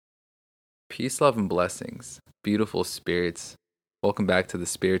Peace, love, and blessings. Beautiful spirits. Welcome back to the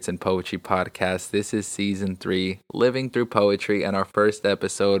Spirits and Poetry podcast. This is season 3, Living Through Poetry, and our first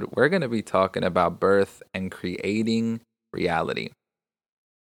episode, we're going to be talking about birth and creating reality.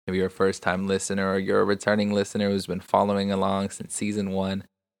 If you're a first time listener or you're a returning listener who's been following along since season 1,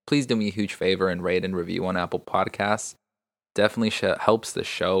 please do me a huge favor and rate and review on Apple Podcasts. Definitely helps the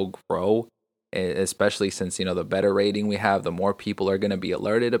show grow, especially since, the better rating we have, the more people are going to be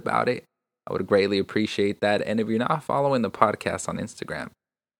alerted about it. I would greatly appreciate that. And if you're not following the podcast on Instagram,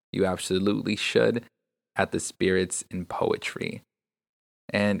 you absolutely should, at the Spirits in Poetry.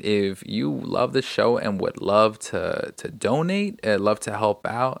 And if you love the show and would love to donate, love to help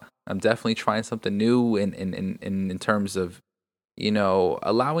out, I'm definitely trying something new in terms of,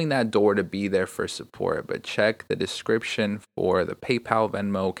 allowing that door to be there for support. But check the description for the PayPal,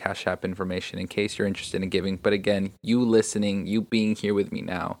 Venmo, Cash App information in case you're interested in giving. But again, you listening, you being here with me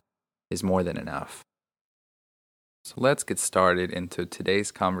now, is more than enough. So let's get started into today's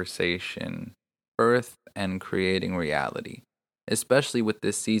conversation, birth and creating reality, especially with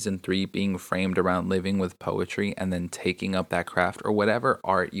this season 3 being framed around living with poetry and then taking up that craft or whatever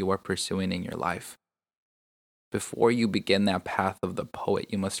art you are pursuing in your life. Before you begin that path of the poet,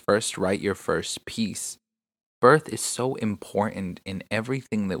 you must first write your first piece. Birth is so important in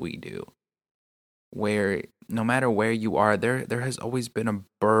everything that we do, where no matter where you are, there has always been a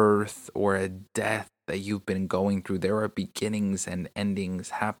birth or a death that you've been going through. There are beginnings and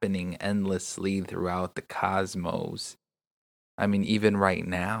endings happening endlessly throughout the cosmos. I mean, even right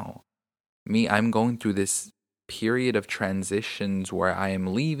now, I'm going through this period of transitions where I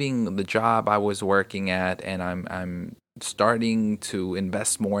am leaving the job I was working at, and I'm starting to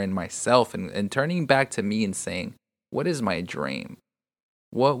invest more in myself and turning back to me and saying, what is my dream?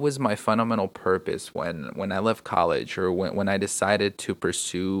 What was my fundamental purpose when I left college, or when I decided to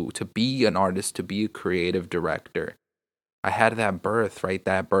be an artist, to be a creative director? I had that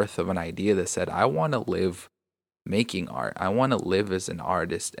birth of an idea that said, I want to live making art. I want to live as an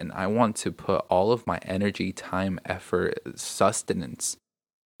artist, and I want to put all of my energy, time, effort, sustenance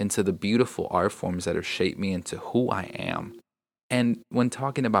into the beautiful art forms that have shaped me into who I am. And when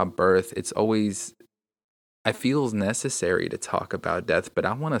talking about birth, I feel it's necessary to talk about death, but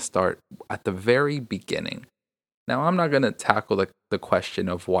I want to start at the very beginning. Now, I'm not going to tackle the question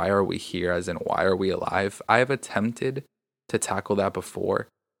of why are we here, as in why are we alive. I have attempted to tackle that before,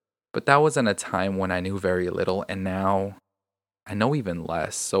 but that was in a time when I knew very little, and now I know even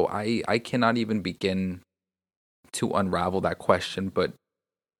less. So I cannot even begin to unravel that question, but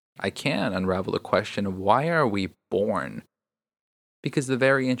I can unravel the question of why are we born? Because the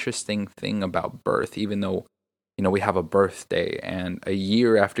very interesting thing about birth, even though we have a birthday, and a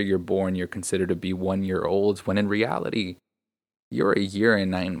year after you're born, you're considered to be 1 year old, when in reality, you're a year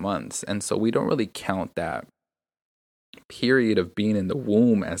and 9 months. And so we don't really count that period of being in the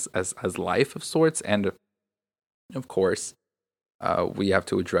womb as life of sorts. And of course, we have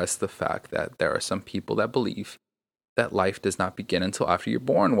to address the fact that there are some people that believe that life does not begin until after you're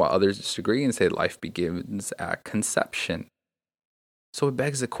born, while others disagree and say life begins at conception. So it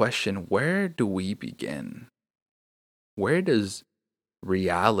begs the question, where do we begin? Where does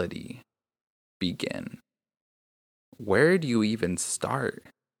reality begin? Where do you even start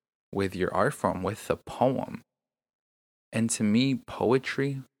with your art form, with a poem? And to me,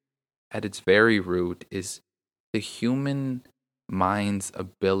 poetry, at its very root, is the human mind's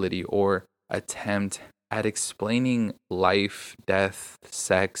ability or attempt at explaining life, death,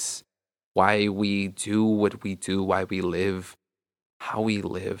 sex, why we do what we do, why we live, how we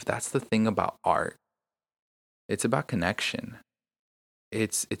live. That's the thing about art. It's about connection.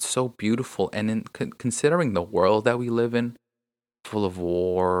 It's so beautiful, and considering the world that we live in, full of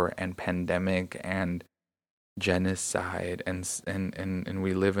war and pandemic and genocide, and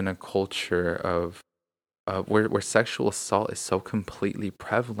we live in a culture of where sexual assault is so completely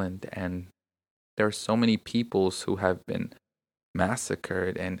prevalent, and there are so many peoples who have been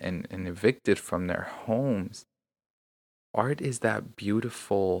massacred and evicted from their homes. Art is that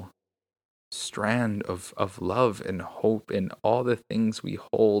beautiful strand of love and hope and all the things we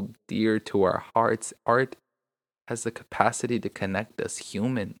hold dear to our hearts. Art has the capacity to connect us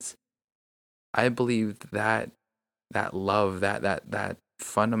humans. I believe that love, that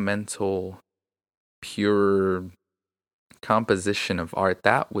fundamental, pure composition of art,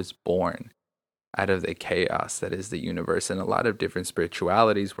 that was born out of the chaos that is the universe. And a lot of different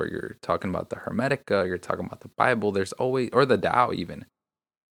spiritualities, where you're talking about the Hermetica, you're talking about the Bible, there's always, or the Tao even.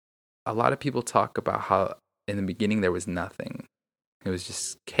 A lot of people talk about how in the beginning there was nothing. It was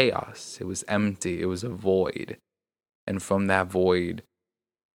just chaos. It was empty. It was a void. And from that void,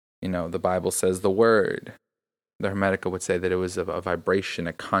 The Bible says the word. The Hermetica would say that it was a vibration,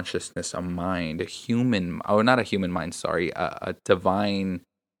 a consciousness, a mind, not a human mind, sorry, a divine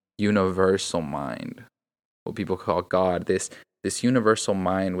universal mind, what people call God, this universal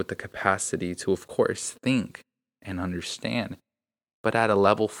mind with the capacity to, of course, think and understand, but at a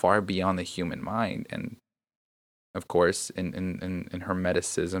level far beyond the human mind. And of course, in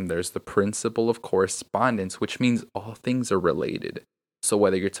Hermeticism, there's the principle of correspondence, which means all things are related. So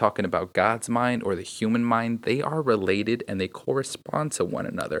whether you're talking about God's mind or the human mind, they are related and they correspond to one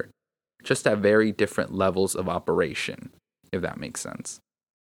another, just at very different levels of operation, if that makes sense.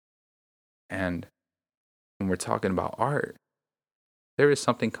 And when we're talking about art, there is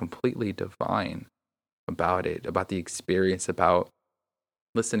something completely divine about it, about the experience, about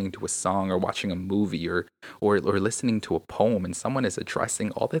listening to a song or watching a movie or listening to a poem and someone is addressing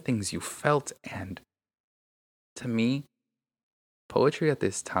all the things you felt. And to me, poetry at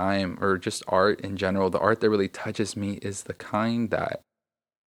this time, or just art in general, the art that really touches me is the kind that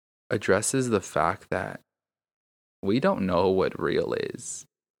addresses the fact that we don't know what real is.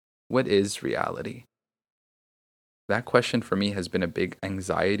 What is reality? That question for me has been a big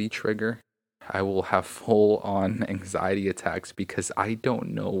anxiety trigger. I will have full-on anxiety attacks because I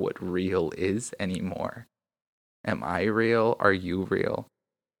don't know what real is anymore. Am I real? Are you real?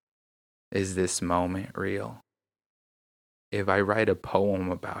 Is this moment real? If I write a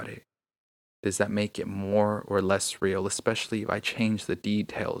poem about it, does that make it more or less real, especially if I change the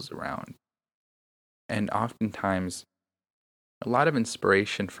details around? And oftentimes, a lot of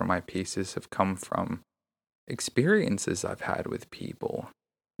inspiration for my pieces have come from experiences I've had with people.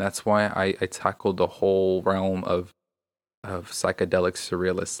 That's why I tackled the whole realm of psychedelic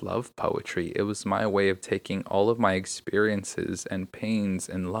surrealist love poetry. It was my way of taking all of my experiences and pains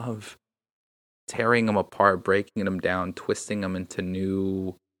and love, tearing them apart, breaking them down, twisting them into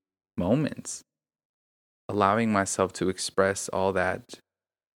new moments, allowing myself to express all that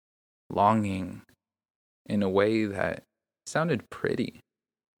longing in a way that sounded pretty.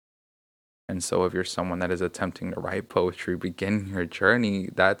 And so if you're someone that is attempting to write poetry, begin your journey,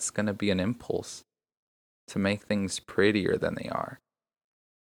 that's going to be an impulse to make things prettier than they are.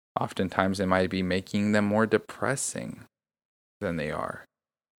 Oftentimes it might be making them more depressing than they are.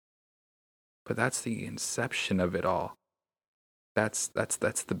 But that's the inception of it all. That's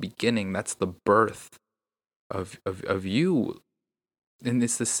the beginning. That's the birth of you. And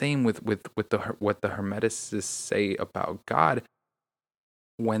it's the same with what the Hermeticists say about God.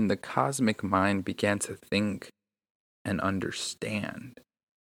 When the cosmic mind began to think and understand,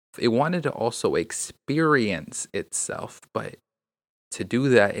 it wanted to also experience itself, but to do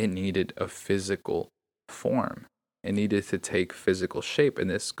that, it needed a physical form. It needed to take physical shape. And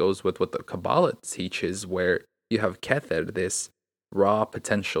this goes with what the Kabbalah teaches, where you have Kether, this raw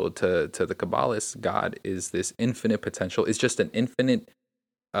potential. To the Kabbalists, God is this infinite potential. It's just an infinite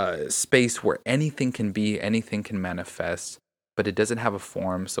space where anything can be, anything can manifest, but it doesn't have a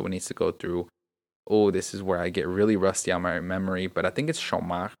form, so it needs to go through. Oh, this is where I get really rusty on my memory, but I think it's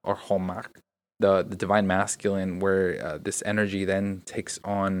Shomach or Homach, the divine masculine, where this energy then takes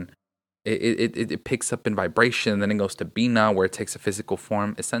on, it picks up in vibration, and then it goes to Bina, where it takes a physical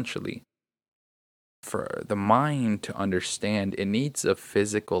form, essentially. For the mind to understand, it needs a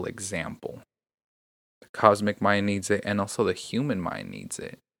physical example. The cosmic mind needs it, and also the human mind needs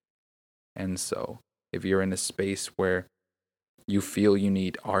it. And so, if you're in a space where you feel you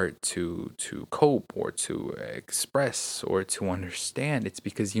need art to cope or to express or to understand, it's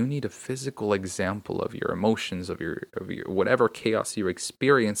because you need a physical example of your emotions, of your whatever chaos you're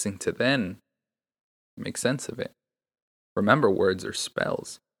experiencing, to then make sense of it. Remember, words are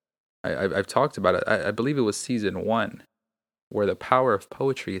spells. I've talked about it. I believe it was season 1, where the power of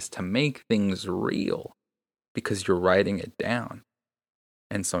poetry is to make things real because you're writing it down.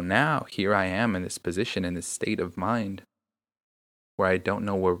 And so now here I am in this position, in this state of mind, where I don't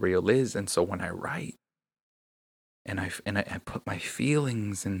know what real is. And so when I write and I put my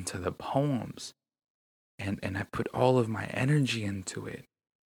feelings into the poems and I put all of my energy into it,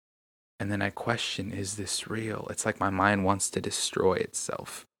 and then I question, is this real? It's like my mind wants to destroy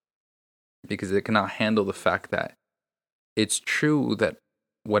itself because it cannot handle the fact that it's true that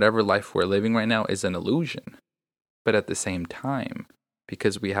whatever life we're living right now is an illusion. But at the same time,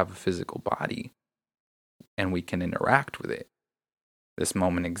 because we have a physical body and we can interact with it, this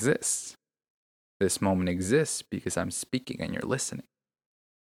moment exists. This moment exists because I'm speaking and you're listening.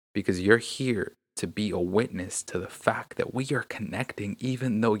 Because you're here to be a witness to the fact that we are connecting,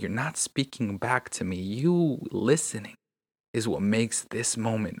 even though you're not speaking back to me. You listening is what makes this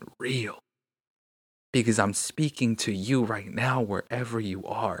moment real. because I'm speaking to you right now wherever you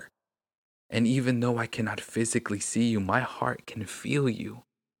are. And even though I cannot physically see you, my heart can feel you.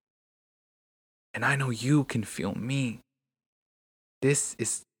 And I know you can feel me. This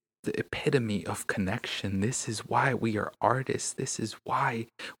is the epitome of connection. This is why we are artists. This is why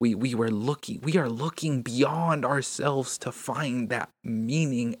we are looking beyond ourselves to find that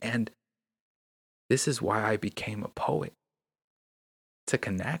meaning. And this is why I became a poet. To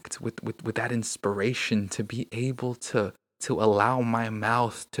connect with that inspiration, to be able to allow my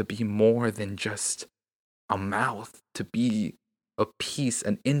mouth to be more than just a mouth, to be a piece,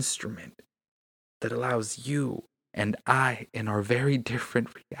 an instrument that allows you and I in our very different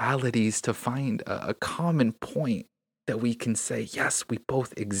realities to find a common point that we can say, yes, we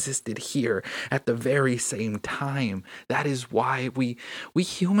both existed here at the very same time. That is why we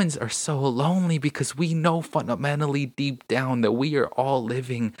humans are so lonely, because we know fundamentally deep down that we are all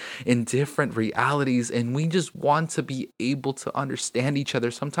living in different realities, and we just want to be able to understand each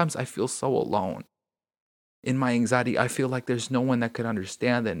other. Sometimes I feel so alone. In my anxiety, I feel like there's no one that could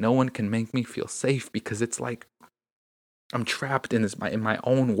understand, that no one can make me feel safe, because it's like I'm trapped in my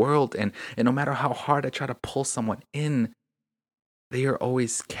own world, and no matter how hard I try to pull someone in, they are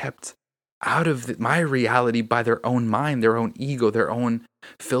always kept out of my reality by their own mind, their own ego, their own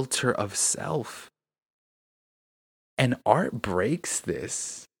filter of self. And art breaks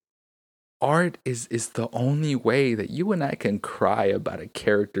this. Art is the only way that you and I can cry about a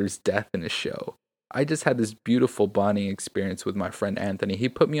character's death in a show. I just had this beautiful bonding experience with my friend Anthony. He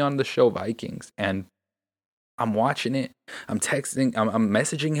put me on the show Vikings, and I'm watching it. I'm texting, I'm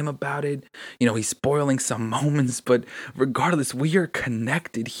messaging him about it. You know, he's spoiling some moments, but regardless, we are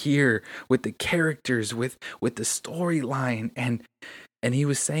connected here with the characters, with the storyline. And he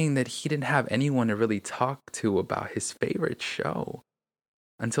was saying that he didn't have anyone to really talk to about his favorite show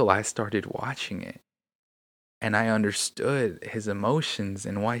until I started watching it. And I understood his emotions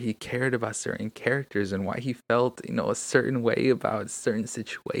and why he cared about certain characters and why he felt, a certain way about certain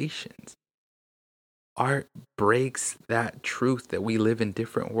situations. Art breaks that truth that we live in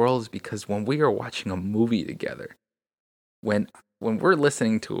different worlds, because when we are watching a movie together, when we're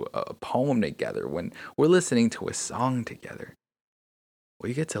listening to a poem together, when we're listening to a song together,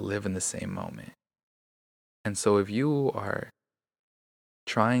 we get to live in the same moment. And so if you are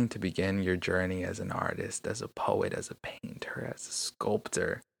trying to begin your journey as an artist, as a poet, as a painter, as a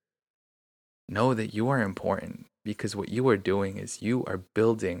sculptor, know that you are important, because what you are doing is you are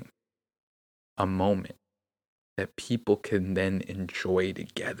building a moment that people can then enjoy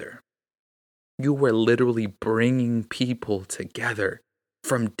together. You were literally bringing people together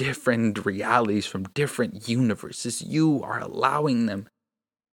from different realities, from different universes. You are allowing them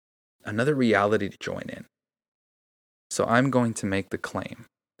another reality to join in. So I'm going to make the claim,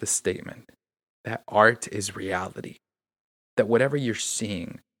 the statement, that art is reality. That whatever you're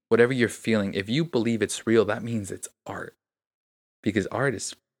seeing, whatever you're feeling, if you believe it's real, that means it's art. Because art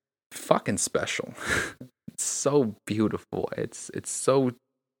is fucking special. It's so beautiful. It's so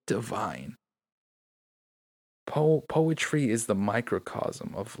divine. Poetry is the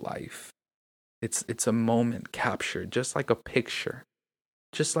microcosm of life. It's a moment captured, just like a picture,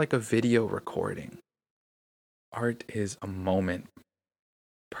 just like a video recording. Art is a moment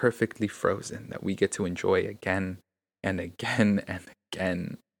perfectly frozen that we get to enjoy again and again and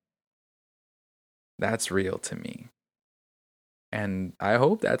again. That's real to me. And I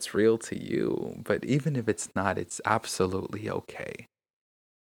hope that's real to you. But even if it's not, it's absolutely okay.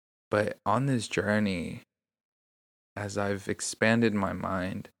 But on this journey, as I've expanded my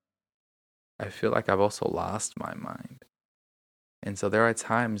mind, I feel like I've also lost my mind. And so there are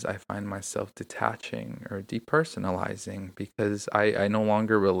times I find myself detaching or depersonalizing, because I no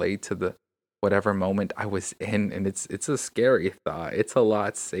longer relate to the whatever moment I was in. And it's a scary thought. It's a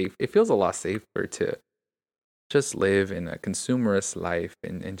lot safe. It feels a lot safer to just live in a consumerist life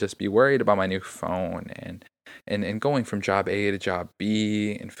and just be worried about my new phone and going from job A to job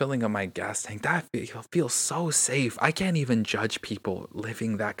B and filling up my gas tank. That feels so safe. I can't even judge people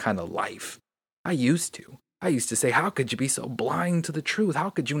living that kind of life. I used to say, how could you be so blind to the truth? How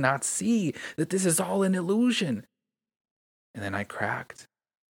could you not see that this is all an illusion? And then I cracked,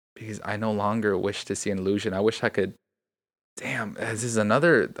 because I no longer wish to see an illusion. I wish I could. Damn, this is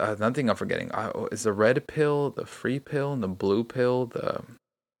another thing I'm forgetting. Is the red pill, the free pill, and the blue pill, the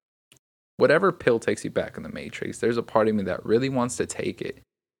whatever pill takes you back in the Matrix? There's a part of me that really wants to take it,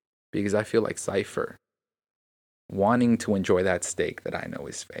 because I feel like Cypher, wanting to enjoy that steak that I know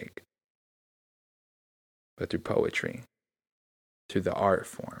is fake. But through poetry, through the art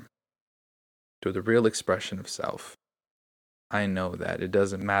form, through the real expression of self, I know that it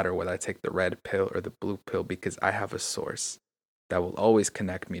doesn't matter whether I take the red pill or the blue pill because I have a source that will always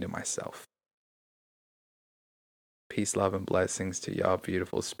connect me to myself. Peace, love, and blessings to y'all,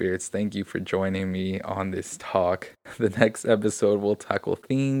 beautiful spirits. Thank you for joining me on this talk. The next episode will tackle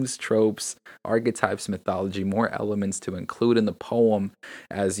themes, tropes, archetypes, mythology, more elements to include in the poem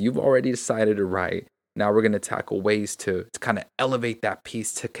as you've already decided to write. Now we're going to tackle ways to kind of elevate that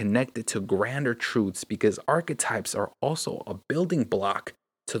piece, to connect it to grander truths, because archetypes are also a building block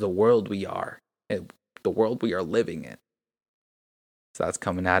to the world we are, the world we are living in. So that's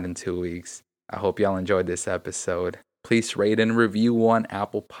coming out in 2 weeks. I hope y'all enjoyed this episode. Please rate and review on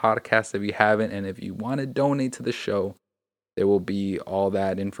Apple Podcasts if you haven't. And if you want to donate to the show, there will be all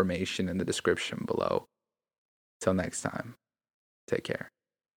that information in the description below. Till next time, take care.